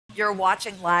You're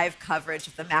watching live coverage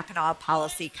of the Mackinac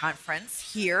Policy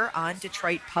Conference here on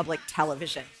Detroit Public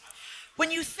Television. When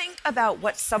you think about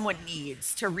what someone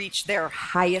needs to reach their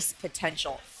highest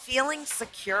potential, feeling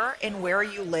secure in where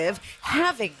you live,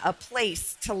 having a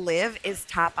place to live is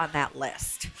top on that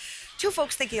list. Two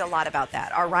folks thinking a lot about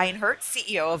that are Ryan Hurt,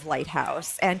 CEO of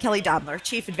Lighthouse, and Kelli Dobner,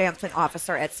 Chief Advancement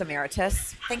Officer at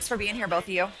Samaritas. Thanks for being here, both of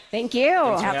you. Thank you.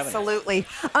 Absolutely.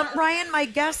 Ryan, my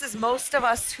guess is most of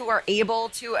us who are able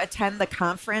to attend the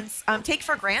conference take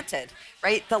for granted,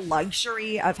 right, the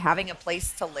luxury of having a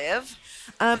place to live.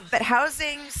 But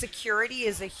housing security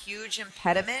is a huge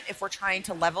impediment if we're trying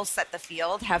to level set the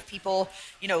field, have people,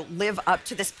 live up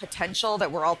to this potential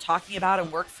that we're all talking about in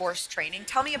workforce training.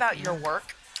 Tell me about your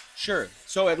work. Sure.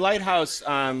 So at Lighthouse,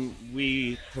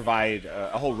 we provide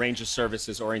a whole range of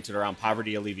services oriented around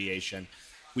poverty alleviation.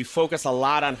 We focus a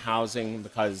lot on housing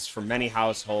because for many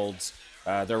households,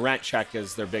 their rent check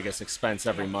is their biggest expense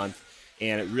every month,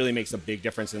 and it really makes a big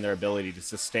difference in their ability to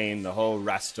sustain the whole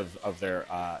rest of their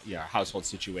household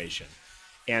situation.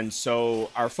 And so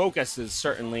our focus is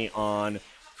certainly on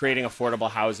creating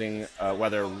affordable housing,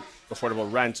 whether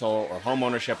affordable rental or home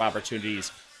ownership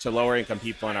opportunities to lower income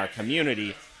people in our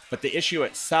community. But the issue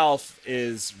itself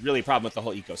is really a problem with the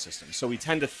whole ecosystem. So we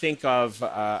tend to think of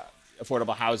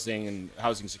affordable housing and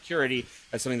housing security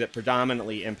as something that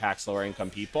predominantly impacts lower income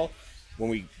people. When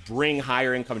we bring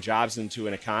higher income jobs into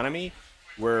an economy,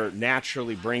 we're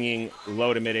naturally bringing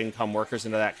low to mid income workers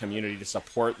into that community to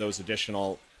support those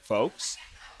additional folks.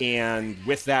 And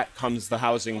with that comes the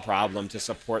housing problem to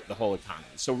support the whole economy.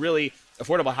 So really,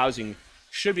 affordable housing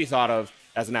should be thought of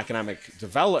as an economic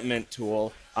development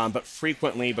tool, but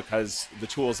frequently, because the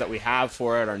tools that we have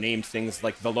for it are named things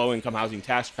like the low-income housing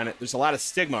tax credit, there's a lot of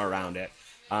stigma around it.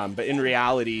 But in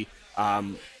reality,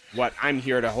 what I'm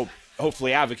here to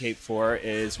hopefully advocate for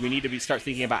is we need to start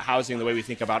thinking about housing the way we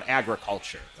think about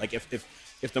agriculture. Like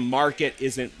if the market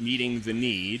isn't meeting the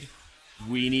need,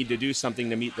 we need to do something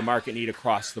to meet the market need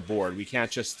across the board. We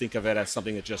can't just think of it as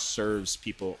something that just serves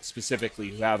people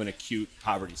specifically who have an acute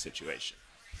poverty situation.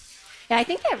 Yeah, I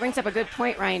think that brings up a good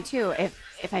point, Ryan, too,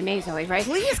 if I may, Zoe, right?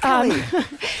 Please,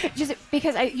 Kelli. Just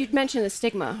because you'd mentioned the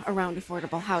stigma around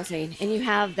affordable housing, and you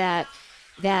have that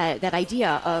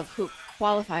idea of who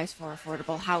qualifies for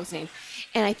affordable housing.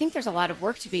 And I think there's a lot of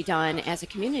work to be done as a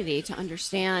community to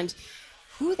understand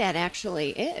who that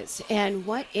actually is and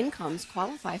what incomes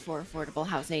qualify for affordable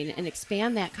housing, and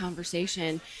expand that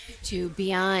conversation to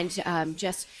beyond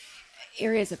just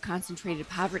areas of concentrated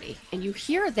poverty. And you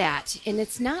hear that, and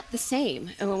it's not the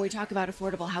same. And when we talk about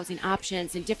affordable housing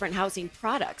options and different housing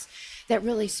products that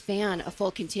really span a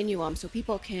full continuum, so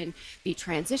people can be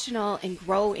transitional and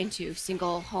grow into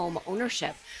single home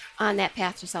ownership on that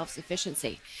path to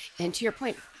self-sufficiency. And to your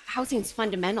point, housing is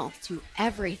fundamental to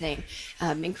everything,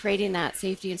 and creating that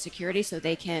safety and security so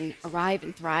they can arrive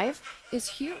and thrive is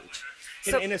huge.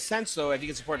 In a sense, though, I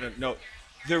think it's important to note,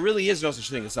 there really is no such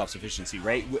thing as self-sufficiency,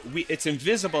 right? It's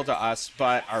invisible to us,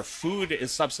 but our food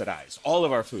is subsidized. All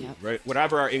of our food, yep, right?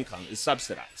 Whatever our income is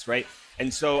subsidized, right?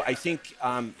 And so I think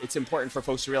it's important for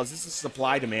folks to realize this is a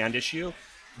supply-demand issue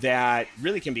that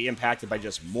really can be impacted by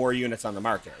just more units on the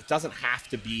market. It doesn't have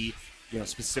to be,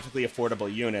 specifically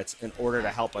affordable units in order to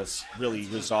help us really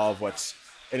resolve what's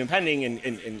an impending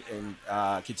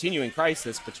and continuing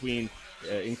crisis between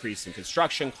increase in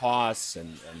construction costs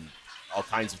and all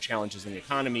kinds of challenges in the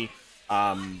economy.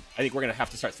 I think we're going to have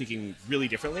to start thinking really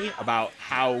differently about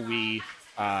how we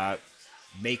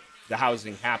make the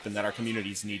housing happen that our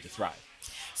communities need to thrive.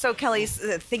 So Kelli's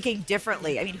thinking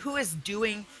differently. I mean, who is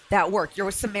doing that work? You're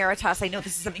with Samaritas. I know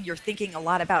this is something you're thinking a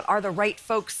lot about. Are the right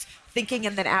folks thinking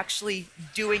and then actually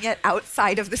doing it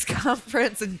outside of this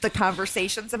conference and the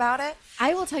conversations about it?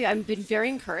 I will tell you, I've been very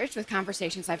encouraged with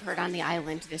conversations I've heard on the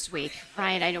island this week.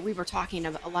 Ryan, I know we were talking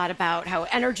a lot about how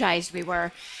energized we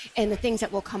were and the things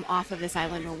that will come off of this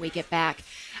island when we get back.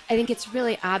 I think it's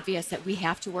really obvious that we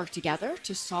have to work together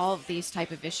to solve these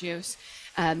type of issues.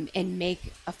 And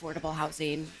make affordable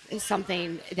housing is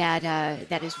something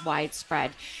that is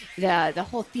widespread. The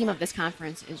whole theme of this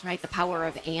conference is, right, the power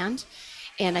of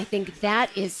and I think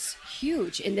that is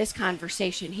huge in this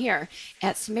conversation here.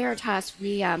 At Samaritas,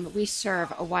 we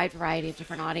serve a wide variety of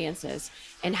different audiences,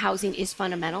 and housing is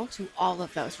fundamental to all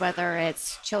of those, whether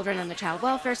it's children in the child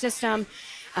welfare system,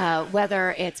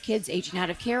 whether it's kids aging out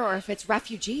of care, or if it's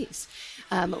refugees.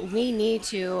 We need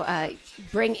to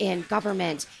bring in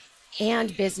government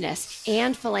and business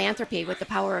and philanthropy with the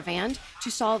power of and to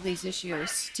solve these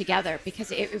issues together,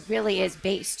 because it really is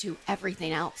base to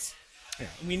everything else. Yeah,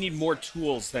 we need more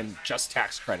tools than just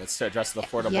tax credits to address the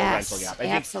affordable Yes, rental gap. I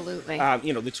absolutely.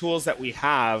 think, the tools that we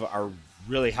have are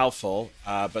really helpful,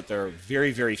 but they're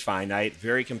very, very finite,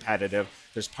 very competitive.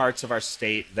 There's parts of our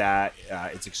state that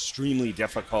it's extremely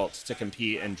difficult to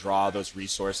compete and draw those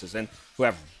resources in, who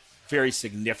have very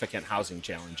significant housing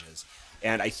challenges.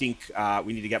 And I think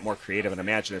we need to get more creative and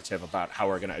imaginative about how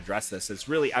we're going to address this. It's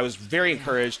really, I was very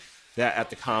encouraged that at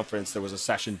the conference there was a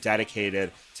session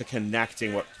dedicated to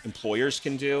connecting what employers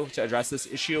can do to address this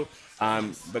issue,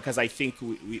 because I think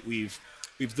we've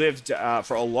lived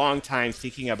for a long time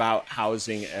thinking about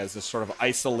housing as a sort of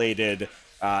isolated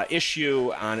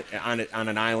issue on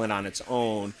an island on its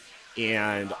own,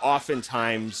 and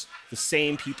oftentimes the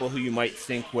same people who you might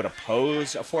think would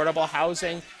oppose affordable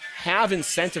housing have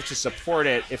incentive to support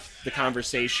it if the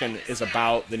conversation is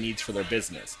about the needs for their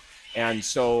business. And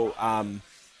so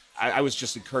I was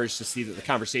just encouraged to see that the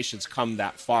conversations come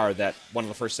that far, that one of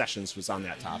the first sessions was on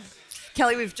that topic.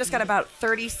 Kelli, we've just got about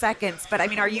 30 seconds, but I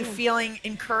mean, are you feeling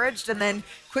encouraged? And then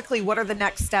quickly, what are the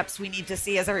next steps we need to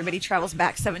see as everybody travels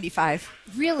back 75?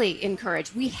 Really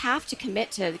encouraged. We have to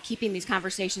commit to keeping these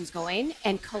conversations going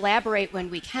and collaborate when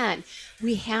we can.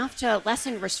 We have to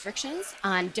lessen restrictions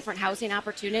on different housing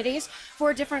opportunities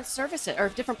for different services or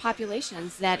different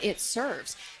populations that it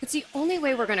serves. It's the only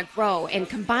way we're going to grow. And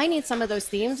combining some of those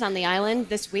themes on the island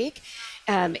this week,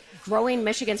 growing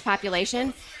Michigan's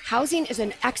population, housing is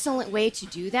an excellent way to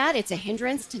do that. It's a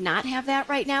hindrance to not have that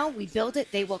right now. We build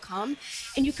it, they will come.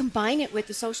 And you combine it with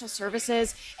the social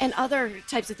services and other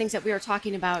types of things that we are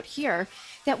talking about here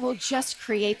that will just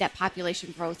create that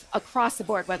population growth across the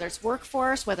board, whether it's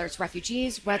workforce, whether it's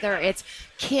refugees, whether it's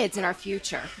kids in our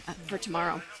future for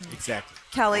tomorrow. Exactly.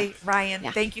 Kelli, Ryan,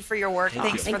 thank you for your work.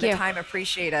 Thanks for the time.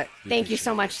 Appreciate it. Thank you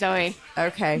so much, Zoe.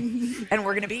 Okay. And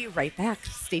we're going to be right back.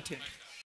 Stay tuned.